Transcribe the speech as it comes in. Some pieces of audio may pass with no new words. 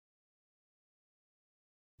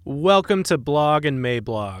Welcome to Blog and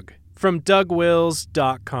Mablog from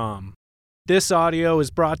DougWills.com. This audio is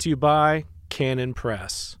brought to you by Canon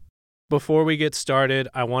Press. Before we get started,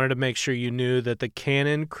 I wanted to make sure you knew that the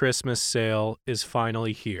Canon Christmas sale is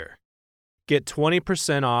finally here. Get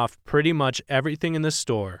 20% off pretty much everything in the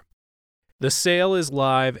store. The sale is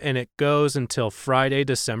live and it goes until Friday,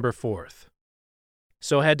 December 4th.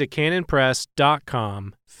 So head to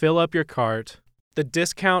CanonPress.com, fill up your cart. The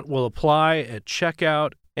discount will apply at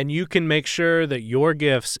checkout, and you can make sure that your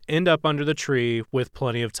gifts end up under the tree with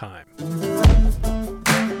plenty of time.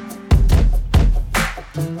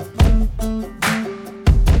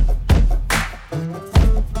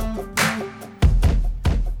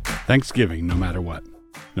 Thanksgiving no matter what.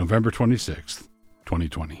 November 26th,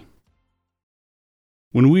 2020.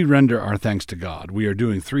 When we render our thanks to God, we are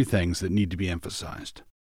doing three things that need to be emphasized.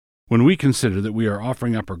 When we consider that we are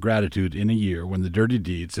offering up our gratitude in a year when the dirty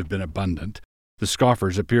deeds have been abundant, the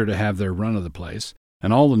scoffers appear to have their run of the place,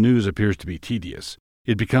 and all the news appears to be tedious,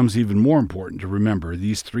 it becomes even more important to remember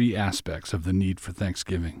these three aspects of the need for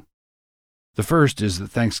thanksgiving. The first is that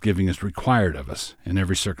thanksgiving is required of us in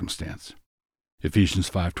every circumstance. Ephesians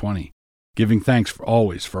 5:20, giving thanks for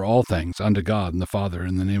all things unto God and the Father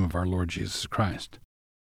in the name of our Lord Jesus Christ.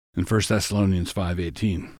 And 1 Thessalonians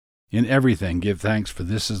 5:18, in everything give thanks, for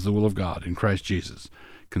this is the will of God in Christ Jesus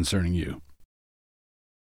concerning you.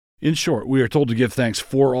 In short, we are told to give thanks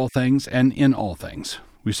for all things and in all things.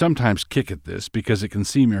 We sometimes kick at this because it can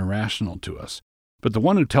seem irrational to us, but the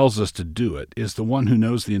one who tells us to do it is the one who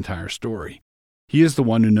knows the entire story. He is the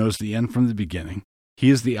one who knows the end from the beginning.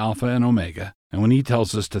 He is the Alpha and Omega, and when he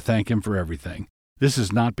tells us to thank him for everything, this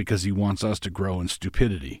is not because he wants us to grow in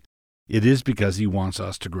stupidity. It is because he wants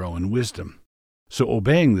us to grow in wisdom. So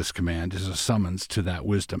obeying this command is a summons to that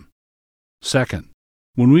wisdom. Second,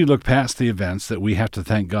 when we look past the events that we have to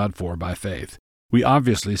thank God for by faith, we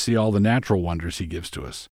obviously see all the natural wonders he gives to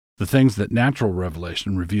us, the things that natural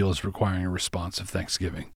revelation reveals requiring a response of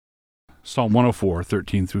thanksgiving. Psalm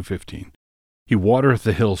 104:13-15. He watereth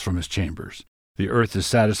the hills from his chambers. The earth is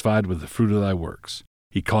satisfied with the fruit of thy works.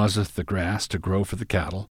 He causeth the grass to grow for the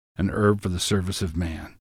cattle, and herb for the service of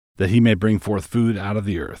man, that he may bring forth food out of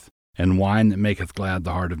the earth, and wine that maketh glad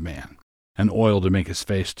the heart of man, and oil to make his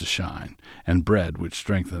face to shine, and bread which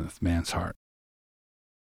strengtheneth man's heart.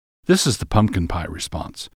 This is the pumpkin pie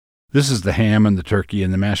response. This is the ham and the turkey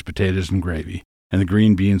and the mashed potatoes and gravy, and the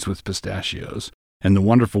green beans with pistachios, and the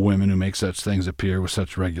wonderful women who make such things appear with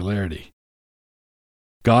such regularity.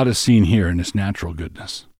 God is seen here in his natural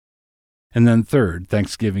goodness. And then third,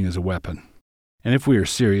 thanksgiving is a weapon. And if we are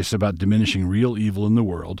serious about diminishing real evil in the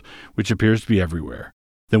world, which appears to be everywhere,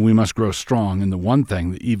 then we must grow strong in the one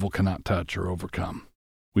thing that evil cannot touch or overcome.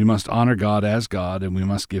 We must honor God as God, and we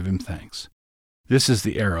must give him thanks. This is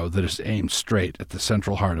the arrow that is aimed straight at the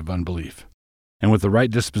central heart of unbelief. And with the right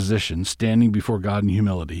disposition, standing before God in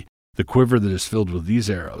humility, the quiver that is filled with these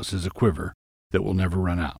arrows is a quiver that will never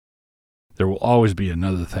run out. There will always be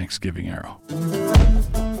another Thanksgiving arrow.